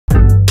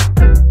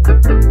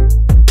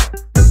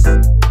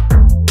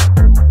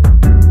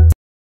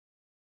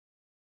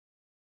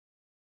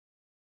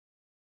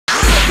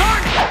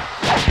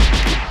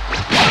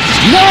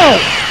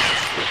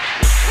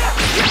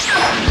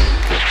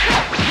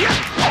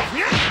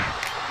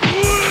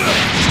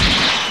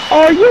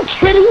Are you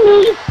kidding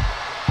me?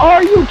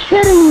 Are you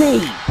kidding me?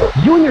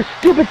 You and your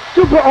stupid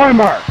super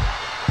armor!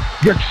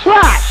 You're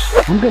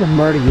trash! I'm gonna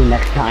murder you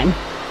next time.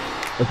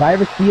 If I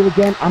ever see you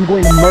again, I'm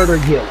going to murder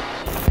you.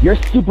 Your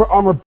super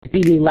armor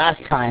beat me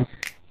last time,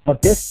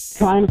 but this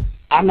time,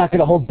 I'm not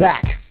gonna hold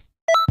back.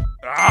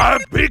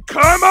 I've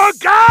become a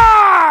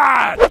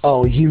god!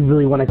 Oh, you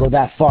really want to go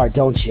that far,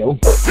 don't you?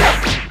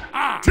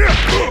 Stop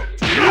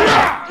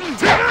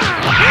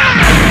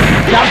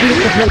doing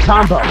this little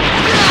combo.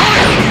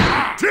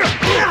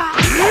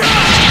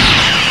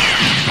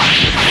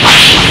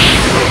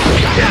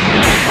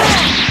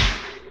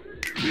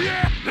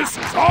 This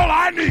is all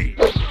I need.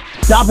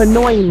 Stop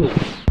annoying me.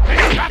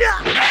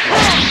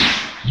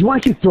 You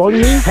want to keep throwing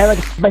me? Hey, like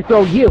if I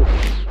throw you.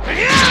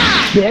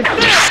 Bitch.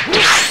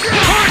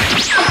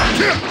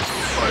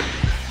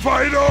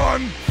 Fight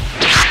on!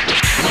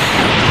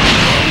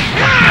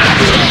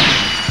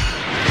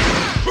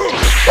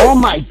 Oh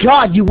my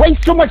god, you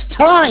waste so much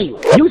time!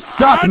 You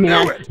suck,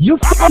 man! You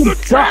fucking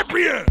suck!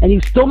 And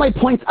you stole my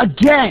points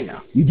again!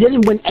 You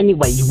didn't win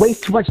anyway, you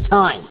waste too much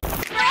time!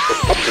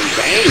 Fucking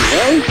bang,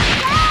 bro!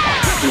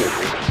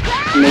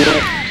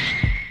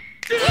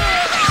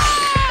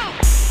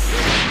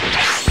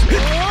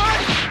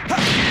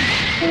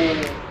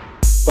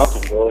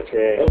 Fucking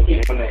bullshit.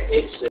 Okay, I'm gonna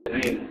hit shit,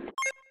 man.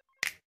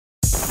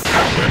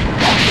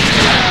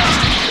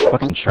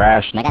 Fucking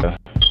trash, nigga.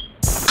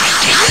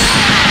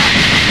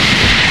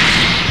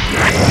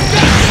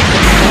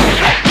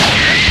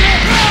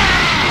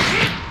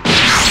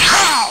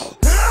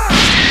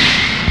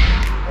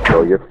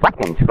 Bro, you're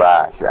fucking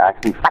trash. You're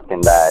actually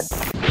fucking bad.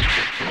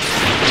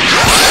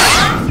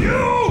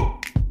 You!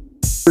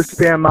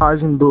 Spam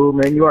Majin Buu,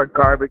 man, you are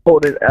garbage.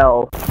 Hold it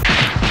L.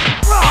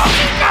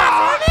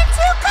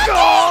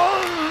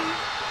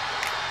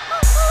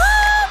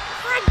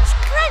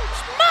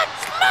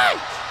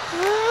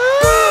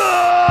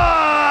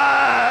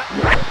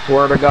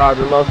 Swear to God,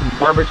 the most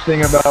garbage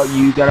thing about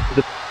you gotta put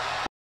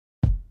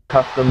the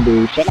custom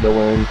boost to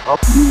win. Oh,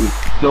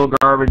 still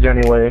garbage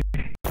anyway.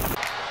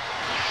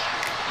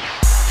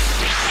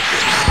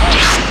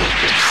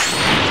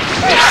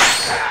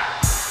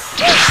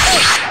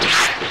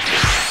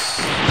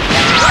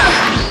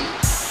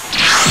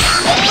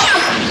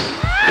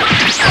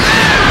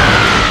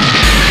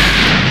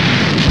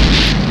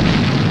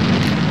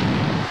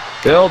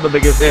 Still the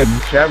biggest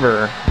itch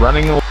ever,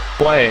 running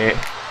away.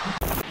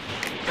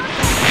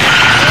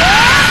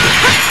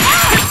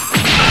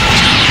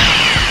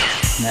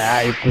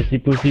 Nah, you pussy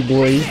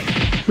boy.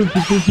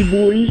 Pussy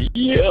boy.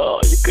 Yeah,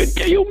 you couldn't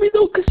kill me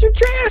though, cause you're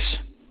trash.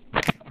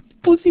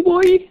 Pussy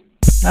boy.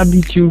 I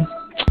beat you.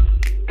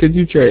 Cause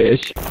you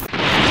trash.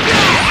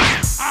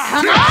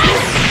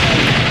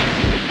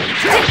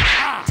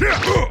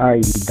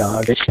 Alright, you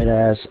dog shit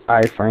ass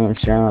iframe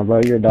streamer,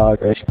 bro. You're dog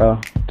shit, bro.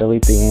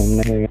 Delete the game,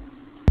 nigga.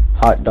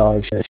 Hot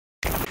dog shit.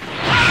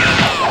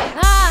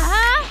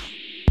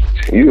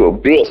 You a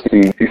bitch.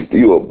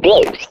 You a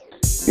bitch.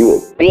 You a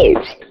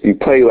bitch. You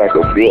play like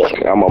a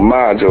bitch. I'ma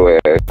mind your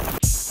ass.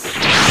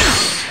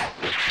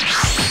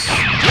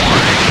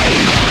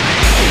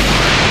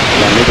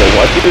 Now, nigga,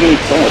 why you need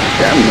so much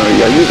stamina?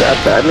 Yeah, you that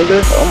bad, nigga?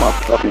 Oh my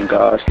fucking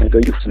gosh, nigga.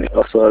 You finna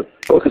fuck.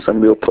 Focus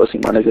on real pussy,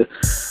 my nigga.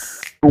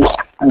 Bro,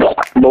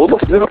 what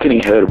the fuck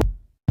getting hit?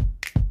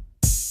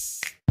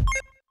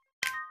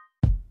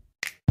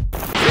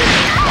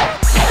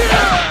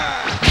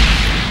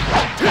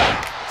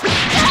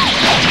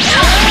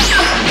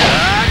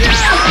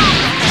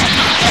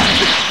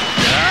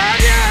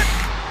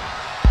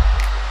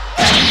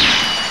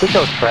 Look at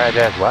those trash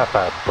ass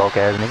Wi-Fi, broke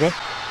ass nigga.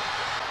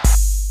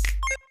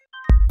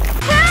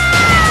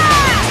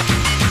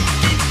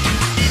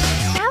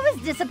 That was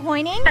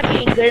disappointing. Not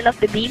being good enough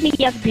to beat me.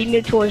 You have to beat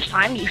me towards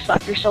time. You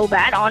suck. You're so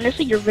bad.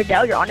 Honestly, you're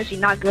Vidal. You're honestly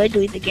not good.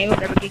 Delete the game.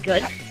 You'll never get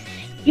good.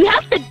 You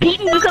have to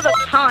beat me because of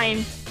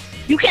time.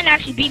 You can't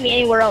actually beat me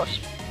anywhere else.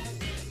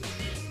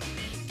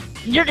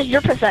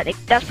 You're pathetic.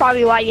 That's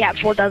probably why you have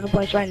 4,000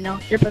 points right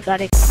now. You're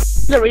pathetic.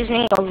 The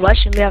reasoning of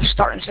letting me have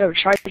start instead of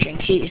charging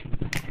key.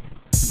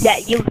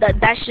 That's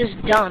just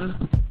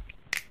dumb.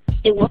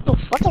 Hey, what the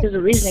fuck is the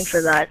reasoning for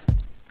that?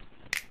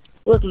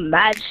 You look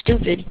mad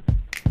stupid.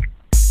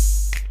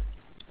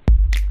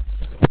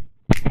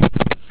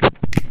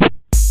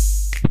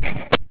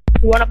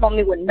 You run up on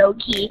me with no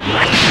key. Oh,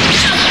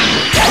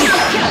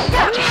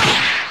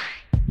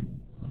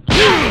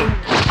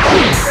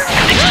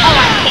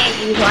 I can't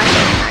use one.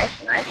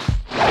 Nice.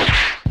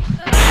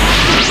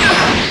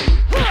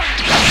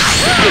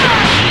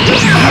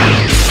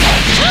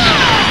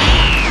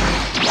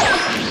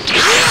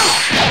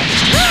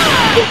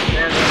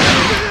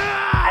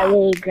 I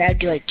literally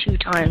grabbed you like 2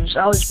 times.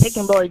 I was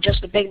picking bully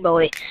just to pick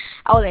bully.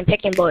 I wasn't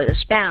picking bully to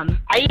spam.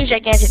 I use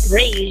gigantic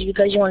raise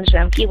because you want to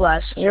spam key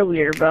blast. You're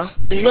weird, bro.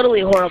 You're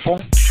literally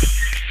horrible.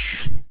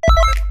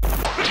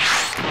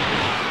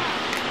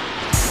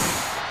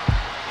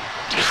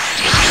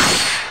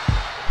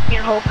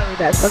 You're hoping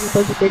that fucking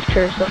pussy bitch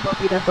curse. Don't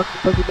be that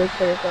fucking pussy bitch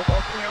curse. You're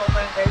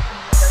hoping that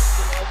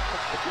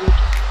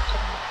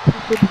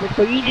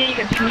So you didn't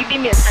even, can you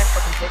give me a time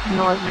fucking bitch?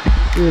 No, I'm not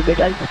gonna do it,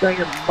 bitch. I just saw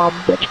your mom,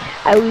 bitch.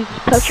 I was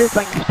touch your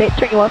fucking spit,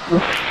 turn you off the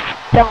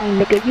down,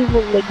 nigga. You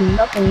look like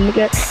nothing,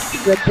 nigga.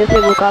 You're a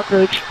disabled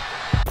cockroach.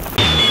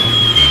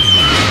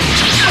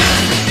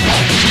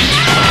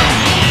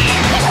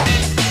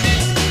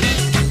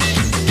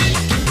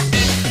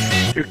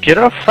 Dude, get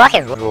a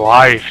fucking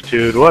life,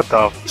 dude. What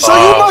the fuck? So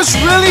you must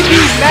really be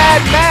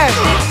mad.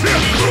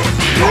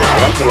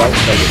 That's the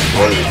lifestyle of this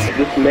way.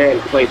 This man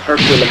plays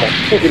Hercule in the most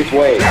stupidest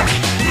way.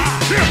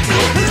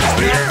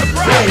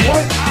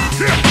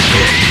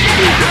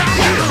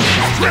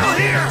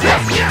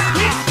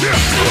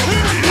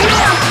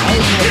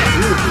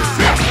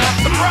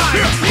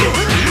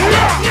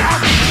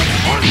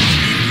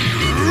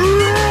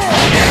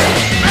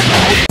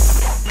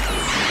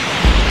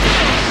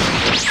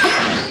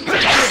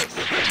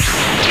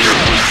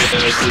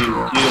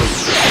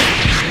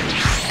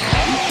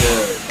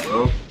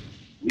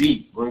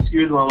 Weak, bro.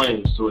 Excuse my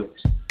language,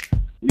 Twitch.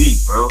 Weak,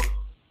 bro.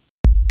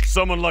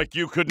 Someone like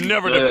you could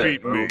never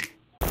defeat me.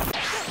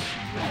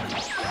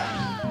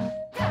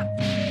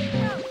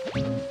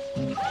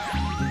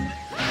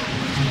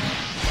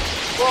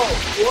 Bro,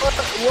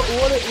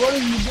 what are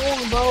you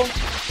doing, bro?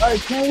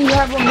 Like, can we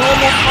have a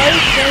normal fight?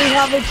 Can we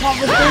have a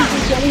conversation?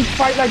 Can we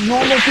fight like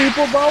normal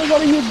people, bro?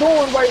 What are you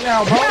doing right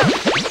now, bro?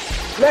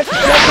 Let's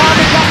have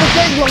a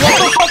conversation. What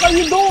the fuck are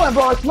you doing,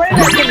 bro? Explain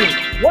that to me.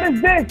 What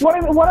is this? What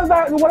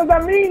does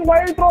that mean? Why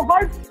are you throwing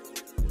hearts?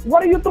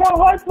 What are you throwing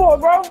hearts for,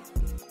 bro?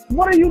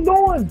 What are you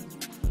doing?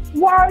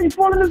 Why are you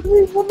falling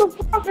asleep? What the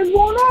fuck is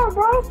going on,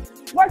 bro?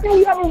 Why can't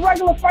we have a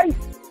regular fight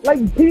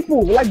like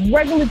people, like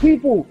regular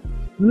people?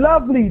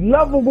 Lovely,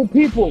 lovable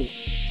people.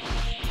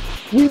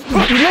 We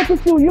look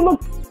at you, you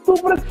look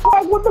stupid as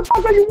fuck. What the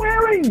fuck are you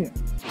wearing?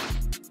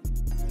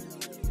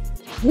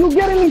 You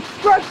getting me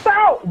stressed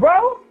out,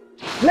 bro.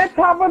 Let's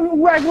have a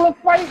regular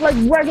fight like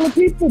regular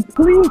people,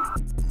 please.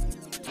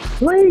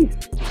 Please.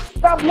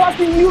 Stop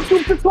watching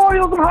YouTube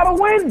tutorials on how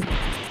to win.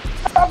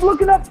 Stop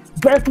looking up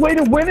best way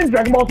to win in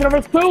Dragon Ball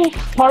Xenoverse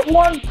 2, Part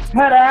 1,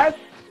 head ass.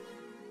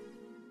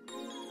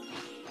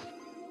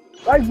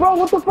 Like, bro,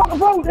 what the fuck,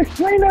 bro?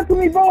 Explain that to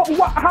me, bro.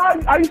 How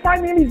are you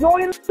finding any joy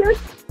in this?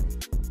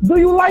 Do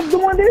you like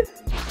doing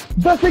this?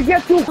 Does it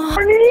get you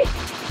horny?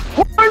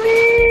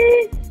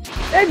 Horny?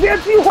 It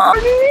gets you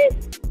horny?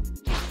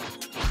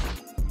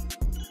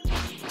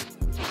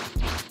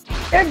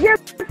 It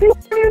gets you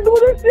horny to do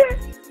this shit?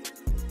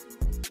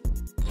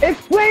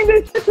 Explain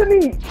this shit to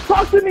me.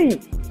 Talk to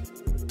me.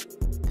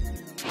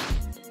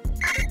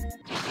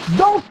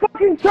 Don't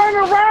fucking turn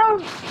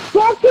around.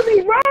 Talk to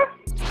me, bro.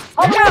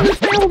 I don't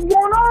understand what's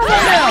going on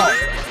right now.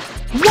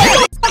 What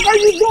the fuck are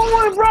you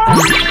doing, bro?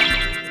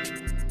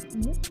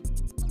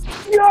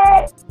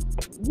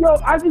 Yo,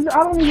 I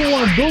don't even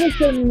want to do this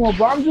shit anymore,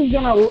 bro. I'm just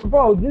gonna,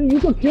 bro, you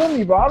could kill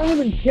me, bro. I don't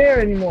even care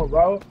anymore,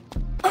 bro.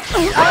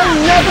 I've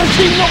never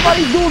seen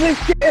nobody do this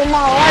shit in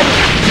my life.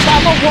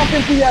 I'm not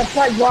walking through that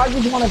fight, bro. I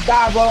just want to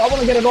die, bro. I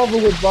want to get it over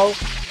with, bro.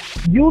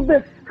 You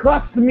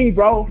disgust me,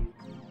 bro.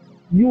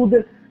 You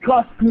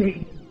disgust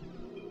me.